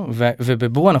שלנו,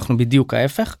 ובברו אנחנו בדיוק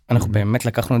ההפך, אנחנו באמת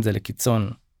לקחנו את זה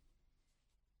לקיצון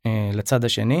לצד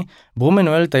השני. ברו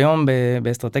מנוהלת היום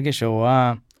באסטרטגיה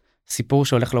שרואה סיפור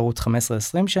שהולך לרוץ 15-20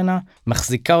 שנה,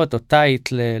 מחזיקה אותו טייט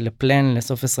לפלן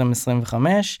לסוף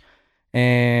 2025,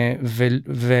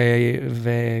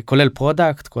 וכולל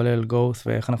פרודקט, כולל growth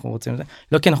ואיך אנחנו רוצים את זה.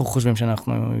 לא כי אנחנו חושבים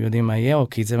שאנחנו יודעים מה יהיה, או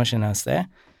כי זה מה שנעשה,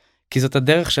 כי זאת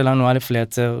הדרך שלנו א'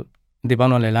 לייצר,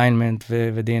 דיברנו על alignment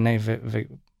ו-DNA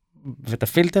ואת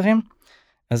הפילטרים,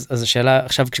 אז השאלה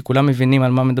עכשיו כשכולם מבינים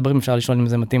על מה מדברים, אפשר לשאול אם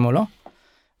זה מתאים או לא,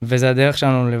 וזה הדרך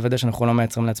שלנו לוודא שאנחנו לא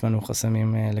מייצרים לעצמנו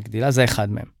חסמים לגדילה, זה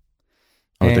אחד מהם.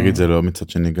 אבל תגיד, זה לא מצד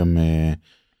שני גם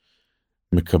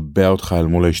מקבע אותך על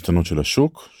מול ההשתנות של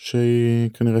השוק, שהיא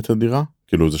כנראה תדירה?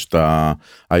 כאילו זה שאתה,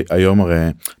 היום הרי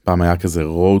פעם היה כזה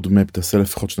road map, תעשה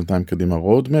לפחות 2 קדימה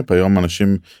road map, היום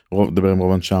אנשים, דבר עם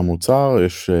רוב אנשי המוצר,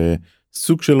 יש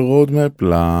סוג של road map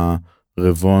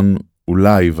לרבעון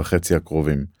אולי וחצי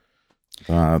הקרובים.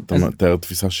 אתה מתאר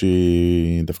תפיסה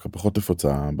שהיא דווקא פחות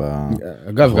תפוצה.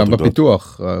 אגב, גם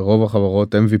בפיתוח, רוב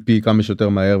החברות MVP כמה שיותר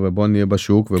מהר, ובוא נהיה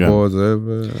בשוק, ובוא זה.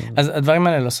 אז הדברים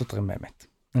האלה לא סותרים באמת.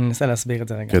 אני אנסה להסביר את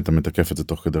זה רגע. כי אתה מתקף את זה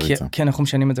תוך כדי ריצה. כי אנחנו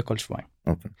משנים את זה כל שבועיים.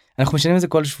 אוקיי. אנחנו משנים את זה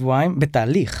כל שבועיים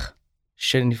בתהליך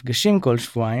של נפגשים כל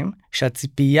שבועיים,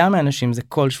 שהציפייה מאנשים זה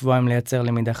כל שבועיים לייצר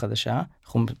למידה חדשה,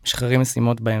 אנחנו משחררים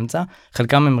משימות באמצע,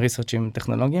 חלקם הם ריסרצ'ים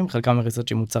טכנולוגיים, חלקם הם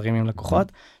ריסרצ'ים מוצרים עם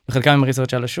לקוחות, וחלקם הם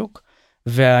ריסרצ' על השוק,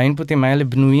 והאינפוטים האלה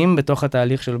בנויים בתוך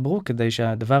התהליך של ברו, כדי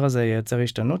שהדבר הזה ייצר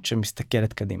השתנות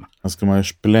שמסתכלת קדימה. אז כלומר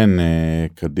יש פלן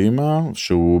קדימה,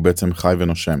 שהוא בעצם חי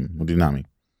ונושם, הוא דינמי.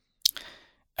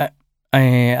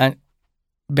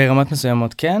 ברמות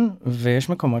מסוימות כן, ויש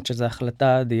מקומות שזה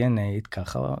החלטה DNA,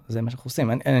 ככה, זה מה שאנחנו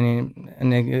עושים.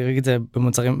 אני אגיד את זה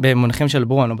במונחים של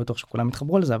ברו, אני לא בטוח שכולם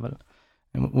יתחברו לזה, אבל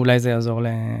אולי זה יעזור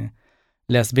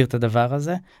להסביר את הדבר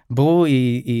הזה. ברו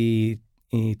היא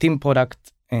Team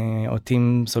Product, או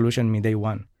Team Solution מ-Day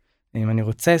One. אם אני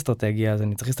רוצה אסטרטגיה, אז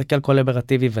אני צריך להסתכל על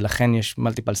קולברטיבי, ולכן יש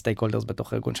multiple stakeholders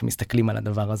בתוך הארגון שמסתכלים על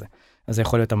הדבר הזה. אז זה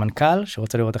יכול להיות המנכ"ל,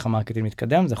 שרוצה לראות איך המרקטינג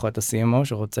מתקדם, זה יכול להיות ה-CMO,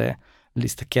 שרוצה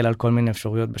להסתכל על כל מיני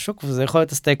אפשרויות בשוק, וזה יכול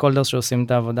להיות הסטייקהולדרס שעושים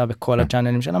את העבודה בכל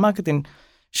הצ'אנלים של המרקטינג,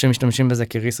 שמשתמשים בזה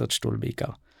כ-research tool בעיקר,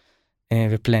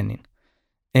 ופלנינג.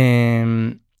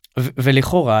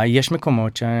 ולכאורה, יש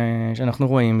מקומות שאנחנו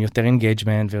רואים יותר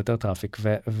engagement ויותר טראפיק,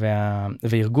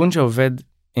 וארגון שעובד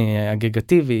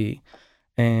אגרגטיבי,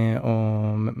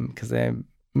 או כזה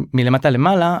מלמטה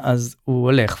למעלה, אז הוא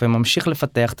הולך וממשיך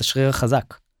לפתח את השריר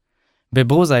החזק.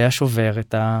 בברו זה היה שובר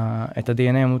את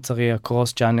ה-DNA המוצרי,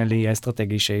 הקרוס צ'אנלי,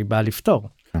 האסטרטגי שהיא באה לפתור.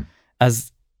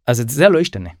 אז את זה לא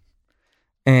ישתנה.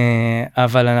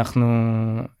 אבל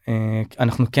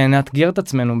אנחנו כן נאתגר את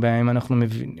עצמנו, אם אנחנו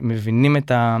מבינים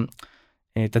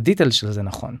את הדיטל של זה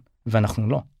נכון, ואנחנו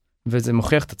לא. וזה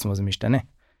מוכיח את עצמו, זה משתנה.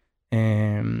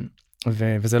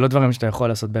 וזה לא דברים שאתה יכול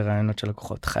לעשות ברעיונות של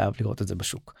לקוחות, חייב לראות את זה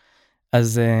בשוק.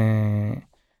 אז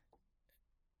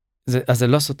זה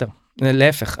לא סותר,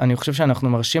 להפך, אני חושב שאנחנו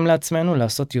מרשים לעצמנו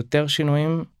לעשות יותר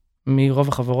שינויים מרוב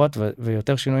החברות,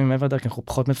 ויותר שינויים מעבר כי אנחנו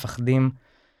פחות מפחדים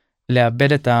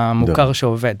לאבד את המוכר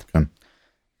שעובד. כן.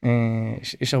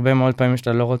 יש הרבה מאוד פעמים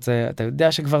שאתה לא רוצה, אתה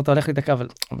יודע שכבר אתה הולך לדקה, אבל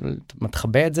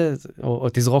מתחבא את זה, או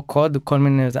תזרוק קוד, כל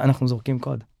מיני, אנחנו זורקים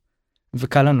קוד.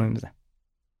 וקל לנו עם זה.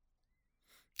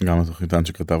 גם התוכניתן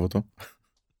שכתב אותו?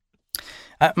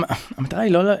 המטרה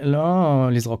היא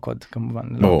לא לזרוק קוד,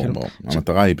 כמובן. ברור.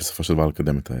 המטרה היא בסופו של דבר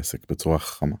לקדם את העסק בצורה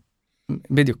חכמה.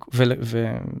 בדיוק,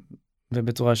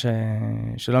 ובצורה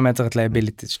שלא מייצרת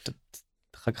ליאביליטי,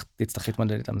 שאחר כך תצטרך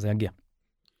להתמודד איתם, זה יגיע.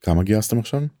 כמה גייסתם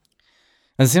עכשיו?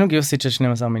 אז עשינו גיוסית של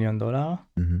 $12 מיליון,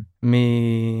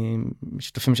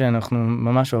 משותפים שאנחנו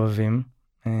ממש אוהבים,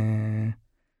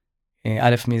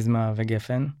 א' מיזמה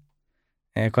וגפן,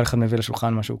 כל אחד מביא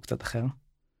לשולחן משהו קצת אחר,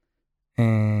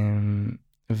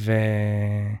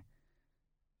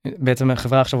 ובעצם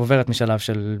החברה עכשיו עוברת משלב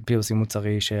של POC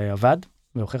מוצרי שעבד,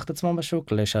 והוכיח את עצמו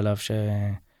בשוק, לשלב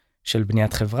של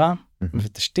בניית חברה,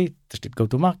 ותשתית go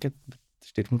to market,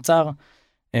 תשתית מוצר,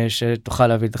 שתוכל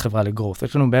להביא את החברה לגרוס.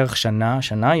 יש לנו בערך שנה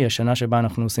היא השנה שבה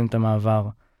אנחנו עושים את המעבר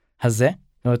הזה,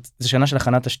 זאת אומרת, זה שנה של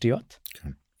הכנת תשתיות,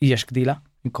 יש גדילה,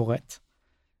 היא קורית,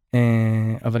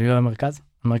 אבל היא לא המרכז,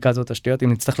 המרכז הוא התשתיות,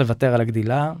 אם נצטרך לוותר על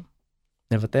הגדילה,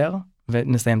 נוותר,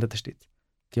 ונסיים את התשתית,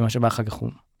 כי מה שבא אחר כך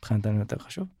הוא מבחינתנו יותר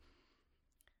חשוב.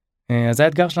 אז זה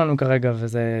האתגר שלנו כרגע,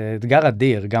 וזה אתגר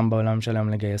אדיר, גם בעולם שלהם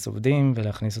לגייס עובדים,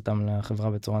 ולהכניס אותם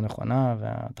לחברה בצורה נכונה,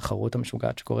 והתחרות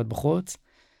המשוגעת שקורית בחוץ.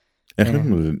 איך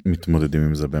מתמודדים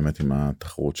עם זה באמת, עם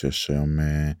התחרות שיש היום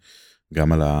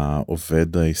גם על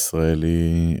העובד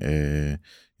הישראלי?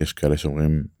 יש כאלה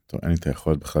שאומרים, טוב, אין לי את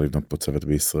היכולת בכלל לבנות פה צוות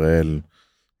בישראל,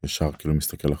 ישר כאילו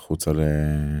מסתכל החוצה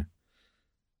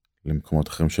למקומות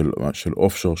אחרים של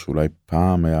אופשור, שאולי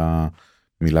פעם היה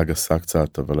מילה גסה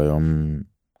קצת, אבל היום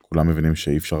כולם מבינים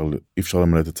שאי אפשר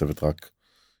למלא את הצוות רק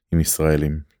עם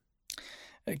ישראלים.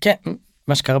 כן,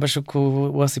 מה שקרה בשוק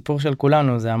הוא הסיפור של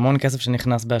כולנו, זה המון כסף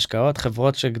שנכנס בהשקעות,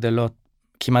 חברות שגדלות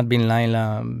כמעט בין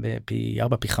לילה פי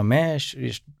 4, פי 5,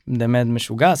 יש דמד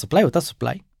משוגע, סופליי אותה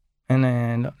סופליי.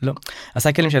 לא.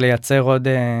 הסייקלים של לייצר עוד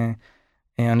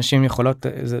אנשים יכולות,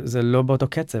 זה לא באותו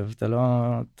קצב,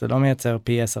 אתה לא מייצר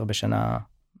פי 10 בשנה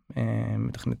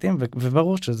מתכנתים,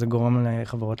 וברור שזה גורם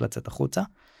לחברות לצאת החוצה.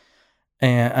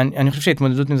 אני חושב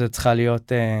שההתמודדות עם זה צריכה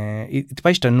להיות טיפה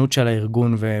השתנות של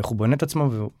הארגון ואיך הוא בונה את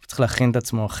עצמו, והוא צריך להכין את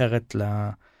עצמו אחרת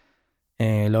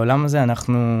לעולם הזה.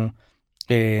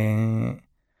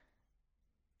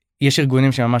 יש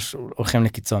ארגונים שממש הולכים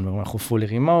לקיצון, אנחנו fully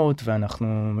remote,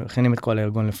 ואנחנו מכינים את כל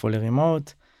הארגון ל-fully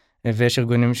remote, ויש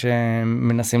ארגונים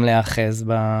שמנסים להאחז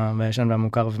בישן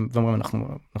והמוכר, ואומרים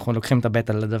אנחנו לוקחים את הבט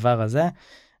על הדבר הזה.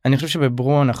 אני חושב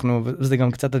שבברו וזה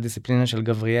גם קצת הדיסציפלינה של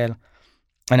גבריאל,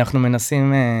 אנחנו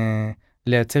מנסים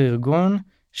לייצר ארגון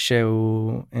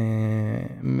שהוא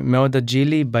מאוד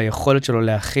אג'ילי ביכולת שלו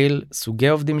להכיל סוגי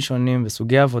עובדים שונים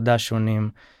וסוגי עבודה שונים,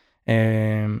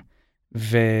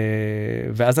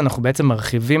 ואז אנחנו בעצם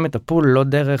מרחיבים את הפול לא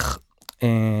דרך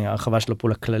הרחבה של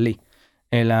הפול הכללי,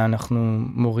 אלא אנחנו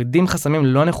מורידים חסמים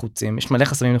לא נחוצים, יש מלא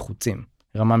חסמים נחוצים,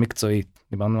 רמה מקצועית,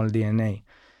 דיברנו על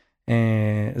DNA,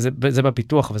 זה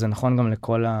בפיתוח וזה נכון גם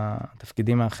לכל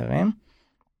התפקידים האחרים,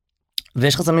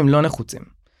 ויש חסמים לא נחוצים,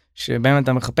 שבהם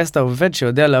אתה מחפש את העובד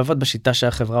שיודע לעבוד בשיטה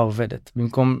שהחברה עובדת,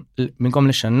 במקום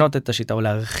לשנות את השיטה או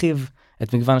להרחיב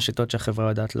את מגוון השיטות שהחברה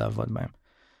יודעת לעבוד בהם.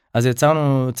 אז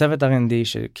יצרנו צוות R&D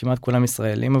שכמעט כולם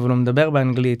ישראלים, אבל הוא מדבר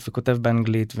באנגלית וכותב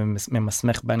באנגלית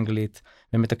וממסמך באנגלית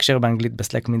ומתקשר באנגלית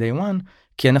בסלק מ-day one,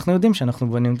 כי אנחנו יודעים שאנחנו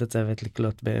בונים את הצוות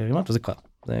לקלוט ברימוט, וזה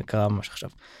קרה ממש עכשיו.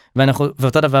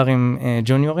 ואותו דבר עם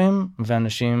ג'וניורים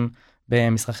ואנשים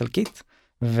במשרה חלקית,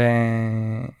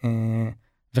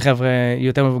 וחבר'ה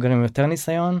יותר מבוגרים יותר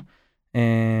ניסיון,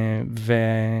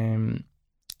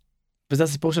 וזה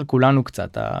הסיפור של כולנו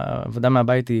קצת, העבודה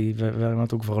מהבית היא,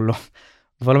 והרימוט הוא כבר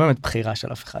לא באמת בחירה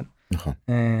של אף אחד. נכון.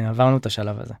 עברנו את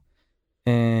השלב הזה.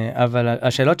 אבל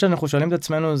השאלות שאנחנו שואלים את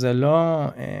עצמנו זה לא,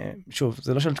 שוב,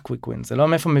 זה לא של קוויק ווין, זה לא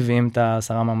מאיפה מביאים את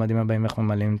 10 מעמדים הבאים, איך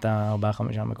ממלאים את 4-5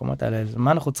 המקומות האלה,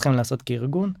 מה אנחנו צריכים לעשות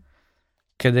כארגון,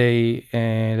 כדי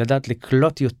לדעת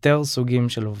לקלוט יותר סוגים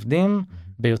של עובדים,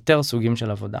 ביותר סוגים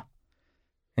של עבודה.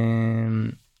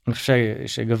 אני חושב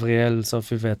שגבריאל,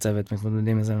 סופי והצוות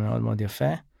מתמודדים עם זה מאוד מאוד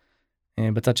יפה.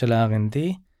 בצד של ה-R&D,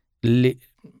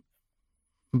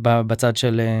 בצד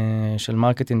של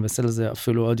מרקטינג וסל זה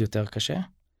אפילו עוד יותר קשה.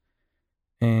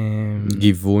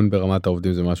 גיוון ברמת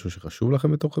העובדים זה משהו שחשוב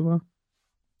לכם בתור חברה?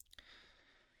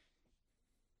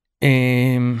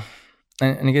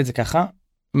 אני אגיד את זה ככה,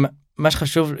 מה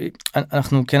שחשוב,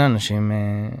 אנחנו כן אנשים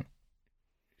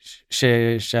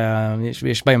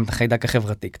שיש בהם את החיידק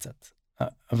החברתי קצת,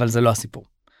 אבל זה לא הסיפור.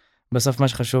 בסוף מה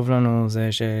שחשוב לנו זה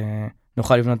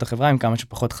שנוכל לבנות את החברה עם כמה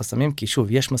שפחות חסמים, כי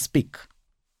שוב, יש מספיק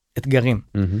אתגרים.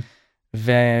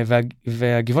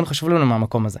 והגיוון חשוב לנו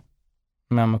מהמקום הזה,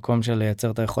 מהמקום של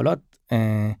לייצר את היכולות,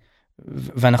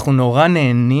 ואנחנו נורא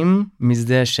נהנים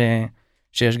מזה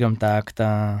שיש גם את האקט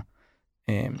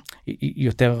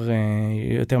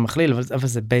יותר מכליל, אבל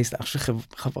זה בייס, אני חושב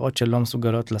שחברות שלא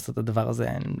מסוגלות לעשות את הדבר הזה,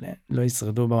 לא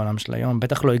ישרדו בעולם של היום,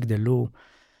 בטח לא יגדלו.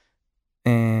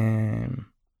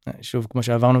 שוב, כמו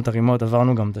שעברנו את הרימות,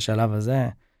 עברנו גם את השלב הזה,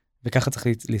 וככה צריך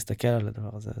להסתכל על הדבר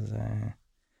הזה,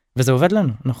 וזה עובד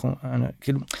לנו,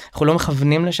 אנחנו לא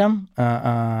מכוונים לשם,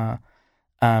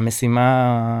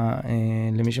 המשימה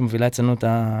למי שמובילה אצלנו את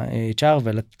ה-HR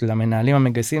ולמנהלים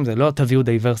המגייסים, זה לא תביאו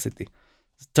דייברסיטי,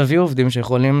 תביאו עובדים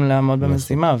שיכולים לעמוד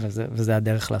במשימה, וזה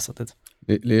הדרך לעשות את זה.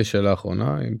 לי יש שאלה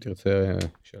אחרונה, אם תרצה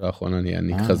שאלה אחרונה,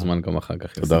 אני אקח זמן גם אחר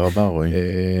כך. תודה רבה, רועי.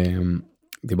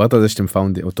 דיברת על זה שאתם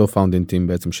אותו פאונדינג טים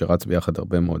בעצם שרץ ביחד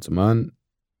הרבה מאוד זמן,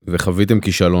 וחוויתם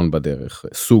כישלון בדרך,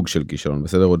 סוג של כישלון,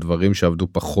 בסדר? או דברים שעבדו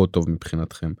פחות טוב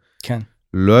מבחינתכם. כן.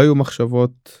 לא היו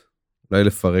מחשבות, אולי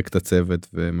לפרק את הצוות,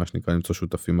 ומה שנקרא למצוא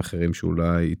שותפים אחרים,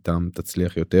 שאולי איתם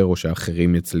תצליח יותר, או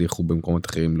שאחרים יצליחו במקומות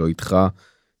אחרים לא איתך,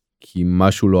 כי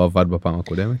משהו לא עבד בפעם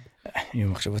הקודמת? היו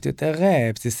מחשבות יותר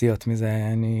בסיסיות מזה,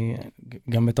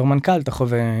 גם בתור מנכ"ל אתה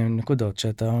חווה נקודות,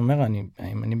 שאתה אומר,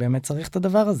 האם אני באמת צריך את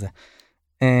הדבר הזה?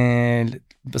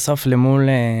 בסוף למול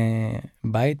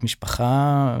בית,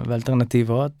 משפחה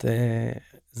ואלטרנטיבות,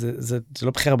 זה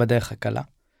לא בחירה בדרך הקלה.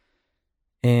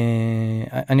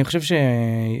 אני חושב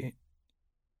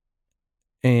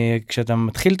כשאתה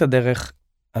מתחיל את הדרך,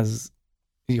 אז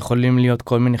יכולים להיות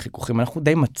כל מיני חיכוכים. אנחנו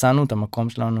די מצאנו את המקום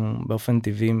שלנו באופן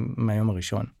טבעי מהיום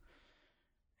הראשון.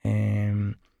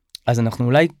 אז אנחנו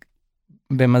אולי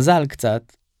במזל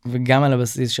קצת, וגם על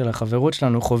הבסיס של החברות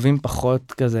שלנו, חווים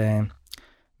פחות כזה,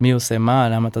 מי עושה מה,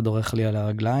 למה אתה דורך לי על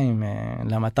הרגליים,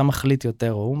 למה אתה מחליט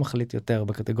יותר, או הוא מחליט יותר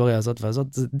בקטגוריה הזאת והזאת,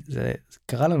 זה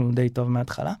קרה לנו די טוב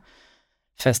מההתחלה.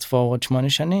 fast forward 8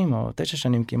 שנים, או 9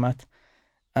 שנים כמעט,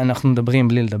 אנחנו מדברים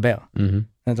בלי לדבר.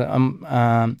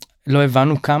 לא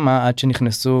הבנו כמה עד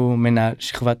שנכנסה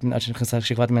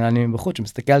שכבת מנהלים מבחוץ,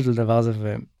 שמסתכלת על הדבר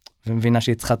הזה ומבינה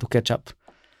שהיא צריכה to catch up.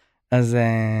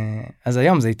 אז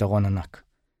היום זה יתרון ענק.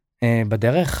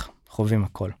 בדרך חווים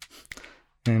הכל.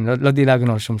 לא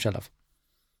דילגנו על שום שלב.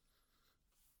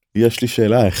 יש לי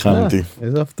שאלה, הכנתי.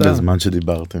 איזה הפתעה. בזמן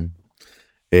שדיברתם.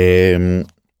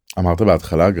 אמרת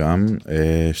בהתחלה גם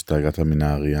שאתה הגעת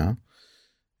מנהריה.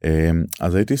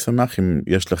 אז הייתי שמח אם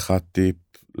יש לך טיפ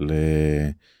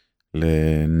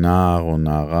לנער או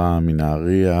נערה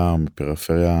מנהריה או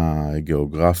מפריפריה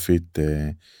גיאוגרפית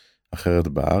אחרת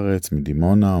בארץ,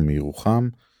 מדימונה או מירוחם,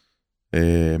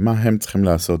 מה הם צריכים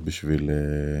לעשות בשביל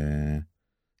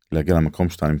להגיע למקום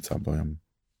שאתה נמצא בו היום?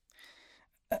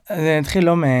 אני אתחיל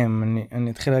לא מהם,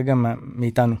 אני אתחיל רגע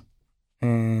מאיתנו.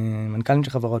 מנכ"לים של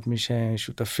חברות, מי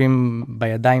ששותפים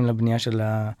בידיים לבנייה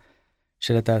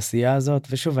של התעשייה הזאת,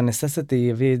 ושוב, הנססיטי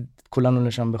יביא את כולנו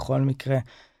לשם בכל מקרה.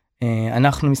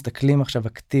 אנחנו מסתכלים עכשיו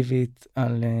אקטיבית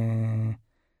על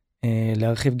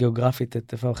להרחיב גיאוגרפית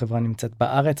את איפה החברה נמצאת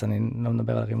בארץ, אני לא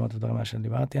מדבר על רימות ודברים מה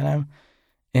שדיברתי עליהם.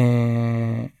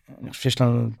 אני חושב שיש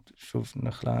לנו, שוב,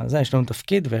 יש לנו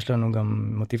תפקיד ויש לנו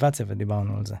גם מוטיבציה,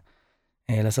 ודיברנו על זה.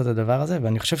 לעשות את הדבר הזה,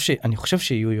 ואני חושב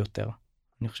שיהיו יותר.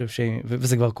 אני חושב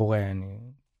וזה כבר קורה, אני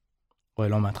רואה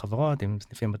לא מעט חברות עם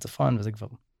סניפים בצפון, וזה כבר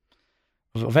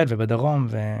עובד, ובדרום,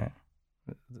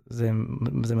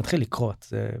 וזה מתחיל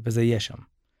לקרות, וזה יהיה שם.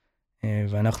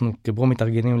 ואנחנו כברו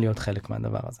מתארגנים להיות חלק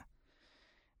מהדבר הזה.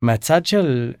 מהצד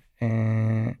של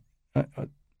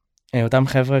אותם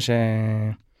חבר'ה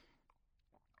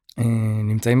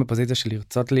שנמצאים בפוזיציה של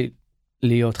לרצות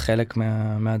להיות חלק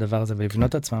מהדבר הזה,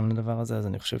 ולבנות עצמם לדבר הזה, אז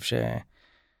אני חושב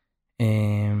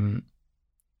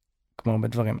כמו הרבה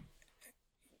דברים,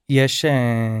 יש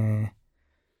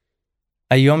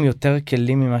היום יותר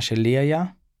כלים ממה שלי היה,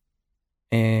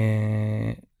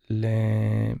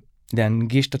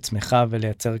 להנגיש את עצמך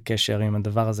ולייצר קשר עם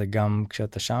הדבר הזה גם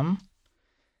כשאתה שם.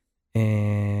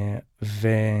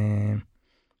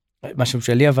 ומשהו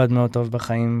שלי עבד מאוד טוב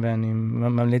בחיים, ואני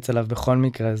ממליץ עליו בכל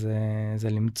מקרה, זה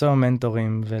למצוא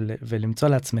מנטורים ולמצוא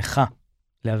לעצמך,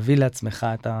 להביא לעצמך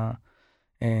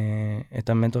את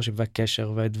המנטורשיפ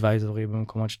והקשר והאדוויזורי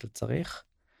במקומות שאתה צריך.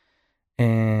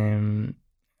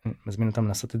 מזמין אותם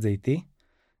לעשות את זה איתי.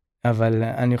 אבל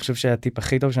אני חושב שהטיפ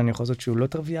הכי טוב שאני יכול לעשות שהוא לא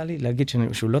טריוויאלי, להגיד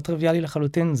שהוא לא טריוויאלי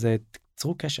לחלוטין, זה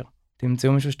תצרו קשר.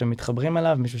 תמצאו מישהו שאתם מתחברים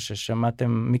אליו, מישהו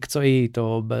ששמעתם מקצועית,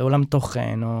 או בעולם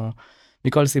תוכן, או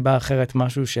מכל סיבה אחרת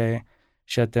משהו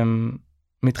שאתם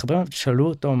מתחברים, תשאלו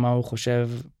אותו מה הוא חושב,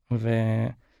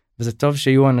 וזה טוב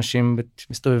שיהיו אנשים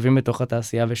מסתובבים בתוך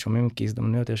התעשייה ושומעים, כי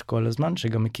הזדמנויות יש כל הזמן,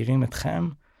 שגם מכירים אתכם.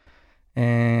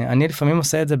 אני לפעמים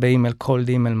עושה את זה באימייל, קולד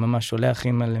אימייל, ממש שולח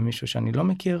אימייל למישהו שאני לא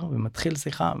מכיר, ומתחיל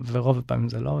שיחה, ורוב הפעמים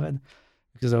זה לא עובד.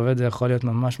 כשזה עובד זה יכול להיות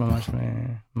ממש ממש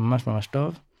ממש ממש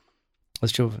טוב. אז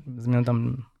שוב, זמין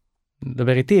אותם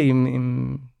לדבר איתי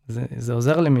אם זה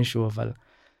עוזר למישהו, אבל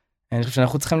אני חושב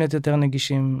שאנחנו צריכים להיות יותר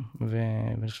נגישים,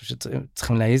 ואני חושב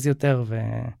שצריכים להעיז יותר,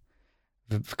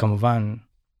 וכמובן,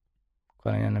 כל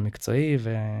העניין המקצועי,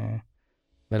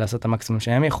 ולעשות את המקסימום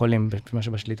שהם יכולים, במה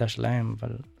שבשליטה שלהם, אבל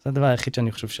זה הדבר היחיד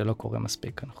שאני חושב שלא קורה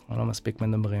מספיק, אנחנו לא מספיק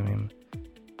מדברים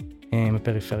עם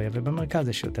הפריפריה, ובמרכז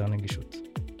יש יותר נגישות,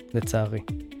 לצערי.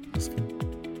 מסכים.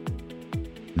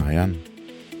 מעיין,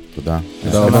 תודה.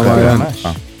 תודה רבה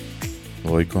מעיין.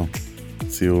 רויקו,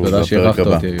 ציור תודה בפרק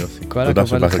הבא. אותי, יוסי. כל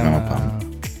הכבוד לכם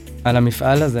על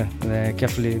המפעל הזה, זה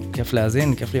כיף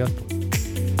להאזין, כיף להיות פה.